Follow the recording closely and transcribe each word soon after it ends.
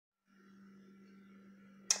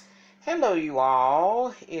Hello, you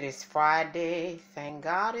all. It is Friday. Thank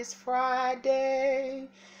God it's Friday.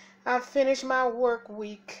 I finished my work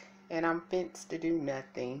week and I'm fenced to do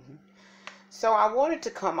nothing. So I wanted to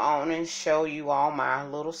come on and show you all my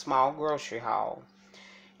little small grocery haul.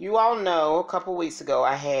 You all know a couple weeks ago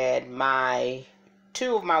I had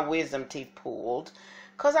two of my wisdom teeth pulled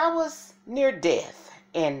because I was near death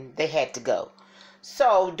and they had to go.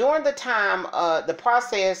 So during the time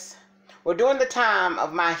during the time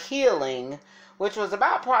of my healing, which was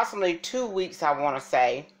about approximately 2 weeks, I want to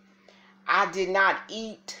say, I did not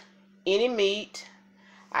eat any meat.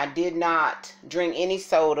 I did not drink any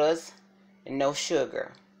sodas and no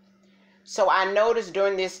sugar. So I noticed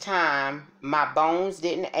during this time, my bones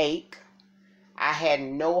didn't ache. I had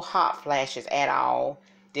no hot flashes at all.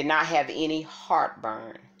 Did not have any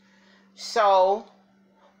heartburn. So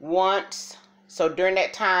during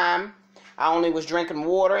that time, I only was drinking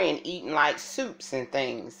water and eating like soups and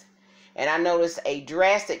things. And I noticed a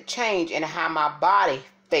drastic change in how my body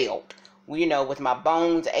felt. You know, with my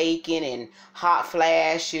bones aching and hot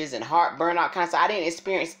flashes and heartburn, all kinds of stuff. I didn't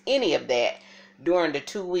experience any of that during the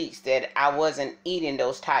 2 weeks that I wasn't eating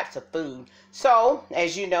those types of food. So,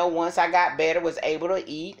 as you know, once I got better, was able to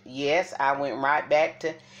eat, yes, I went right back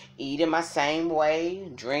to eating my same way,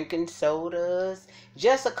 drinking sodas.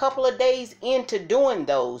 Just a couple of days into doing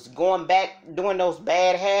those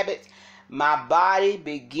bad habits, my body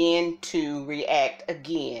began to react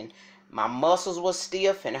again. My muscles were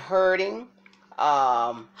stiff and hurting,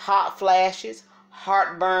 hot flashes,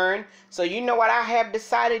 heartburn. So you know what I have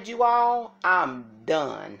decided, you all? I'm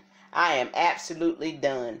done. I am absolutely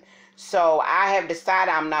done. So I have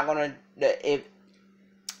decided I'm not going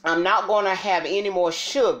to have any more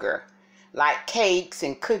sugar, like cakes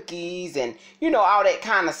and cookies and, all that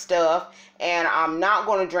kind of stuff. And I'm not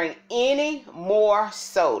going to drink any more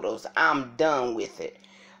sodas. I'm done with it.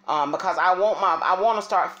 Because I want to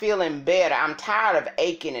start feeling better. I'm tired of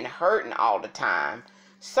aching and hurting all the time.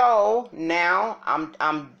 So now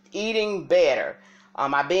I'm eating better.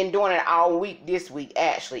 I've been doing it all week this week,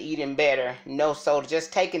 actually, eating better. No soda,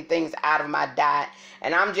 just taking things out of my diet.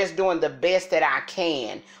 And I'm just doing the best that I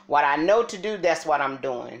can. What I know to do, that's what I'm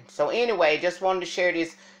doing. So anyway, just wanted to share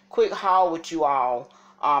this quick haul with you all.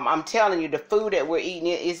 I'm telling you, the food that we're eating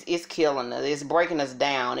is killing us. It's breaking us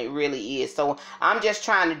down. It really is. So I'm just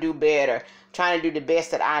trying to do better. Trying to do the best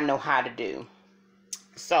that I know how to do.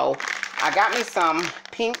 So I got me some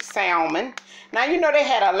pink salmon. Now, they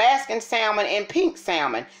had Alaskan salmon and pink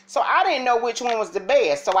salmon. So I didn't know which one was the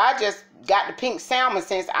best. So I just got the pink salmon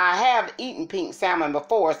since I have eaten pink salmon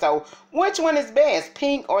before. So which one is best,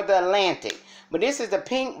 pink or the Atlantic? But this is the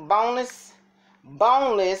pink boneless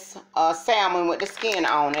salmon with the skin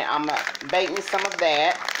on it. I'm going to bake me some of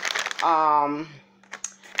that. I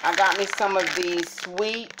got me some of these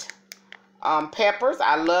sweet peppers.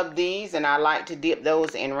 I love these, and I like to dip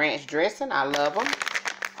those in ranch dressing. I love them.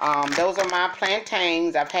 Those are my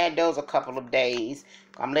plantains. I've had those a couple of days.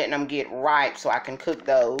 I'm letting them get ripe so I can cook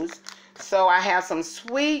those. So I have some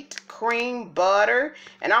sweet cream butter,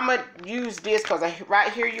 and I'm going to use this because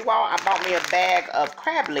right here, you all, I bought me a bag of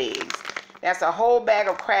crab legs. That's a whole bag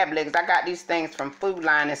of crab legs. I got these things from Food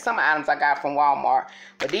Line, and some items I got from Walmart.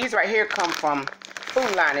 But these right here come from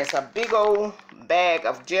Food Line. It's a big old bag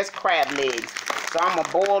of just crab legs. So I'm going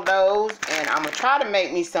to boil those, and I'm going to try to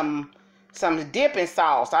make me some dipping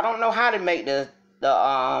sauce. I don't know how to make the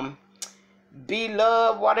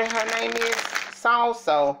Be-Love, whatever her name is, sauce.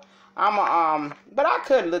 So but I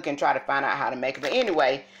could look and try to find out how to make it. But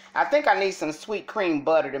anyway, I think I need some sweet cream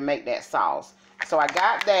butter to make that sauce. So I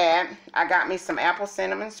got that. I got me some apple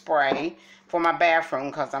cinnamon spray for my bathroom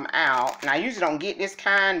because I'm out. And I usually don't get this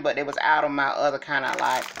kind, but it was out of my other kind I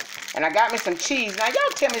like. And I got me some cheese. Now,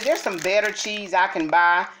 y'all tell me, is there some better cheese I can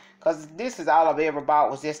buy? Because this is all I've ever bought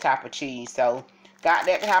was this type of cheese. So, got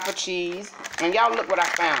that type of cheese. And y'all look what I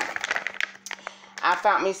found. I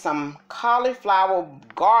found me some cauliflower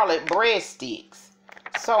garlic breadsticks.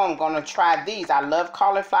 So, I'm going to try these. I love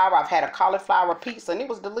cauliflower. I've had a cauliflower pizza, and it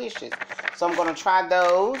was delicious. So, I'm going to try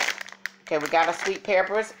those. Okay, we got our sweet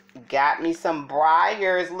peppers. Got me some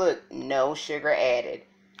Breyers. Look, no sugar added.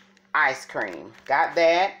 Ice cream. Got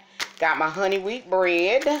that. Got my honey wheat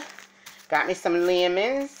bread. Got me some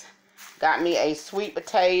lemons. Got me a sweet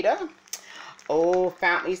potato. Oh,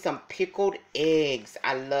 found me some pickled eggs.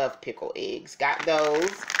 I love pickled eggs. Got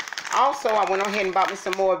those. Also, I went ahead and bought me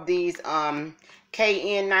some more of these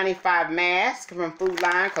KN95 masks from Food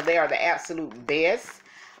Line because they are the absolute best.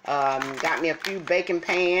 Got me a few baking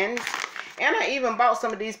pans. And I even bought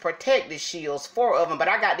some of these protective shields, 4 of them. But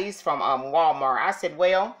I got these from Walmart. I said,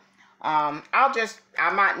 well, I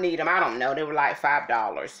might need them. I don't know. They were like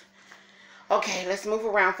 $5. Okay, let's move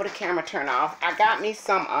around for the camera turn off. I got me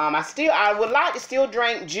some, I would like to still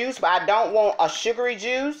drink juice, but I don't want a sugary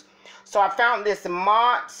juice. So I found this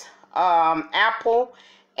Mont apple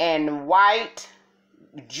and white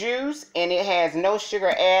juice, and it has no sugar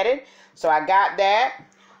added. So I got that.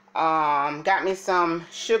 Got me some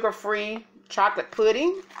sugar-free chocolate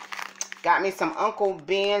pudding. Got me some Uncle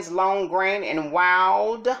Ben's long grain and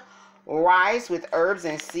wild rice with herbs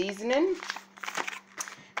and seasoning.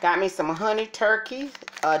 Got me some honey turkey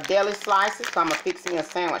deli slices. So I'm fixing a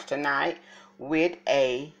sandwich tonight with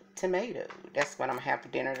a tomato. That's what I'm gonna have for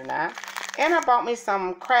dinner tonight. And I bought me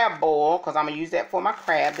some crab boil because I'm gonna use that for my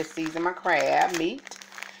crab, to season my crab meat.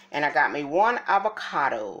 And I got me one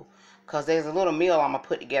avocado because there's a little meal I'm gonna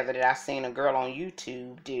put together that I seen a girl on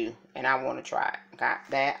YouTube do, and I want to try it. Got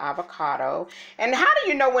that avocado. And how do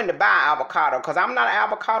you know when to buy avocado? Because I'm not an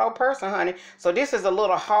avocado person, honey. So this is a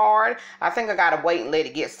little hard. I think I gotta wait and let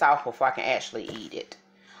it get soft before I can actually eat it.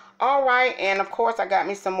 All right, and of course I got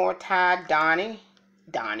me some more Downy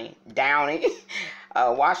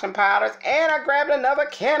washing powders, and I grabbed another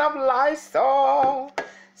can of Lysol.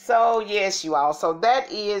 So yes, you all. So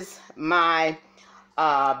that is my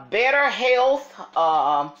better health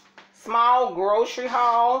small grocery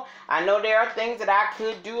haul. I know there are things that I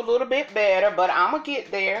could do a little bit better, but I'm gonna get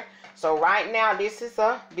there. So right now this is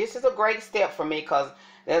a great step for me, because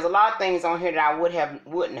there's a lot of things on here that I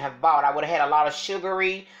wouldn't have bought. I would have had a lot of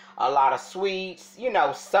sugary, a lot of sweets, you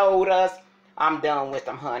know, sodas. I'm done with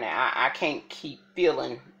them, honey. I can't keep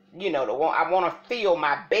feeling, you know, I want to feel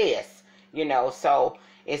my best, you know. So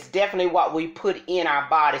it's definitely what we put in our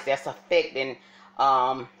bodies that's affecting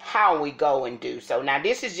how we go and do. So now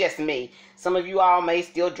this is just me. Some of you all may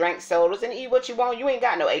still drink sodas and eat what you want. You ain't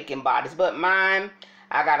got no aching bodies, but mine,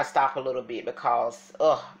 I gotta stop a little bit because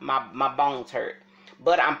my bones hurt.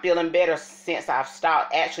 But I'm feeling better since I've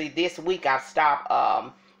stopped. Actually, this week I've stopped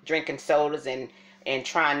drinking sodas and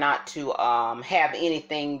trying not to have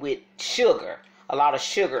anything with sugar, a lot of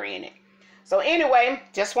sugar in it. So anyway,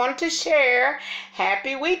 just wanted to share.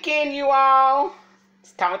 Happy weekend, you all.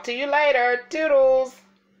 Talk to you later. Toodles.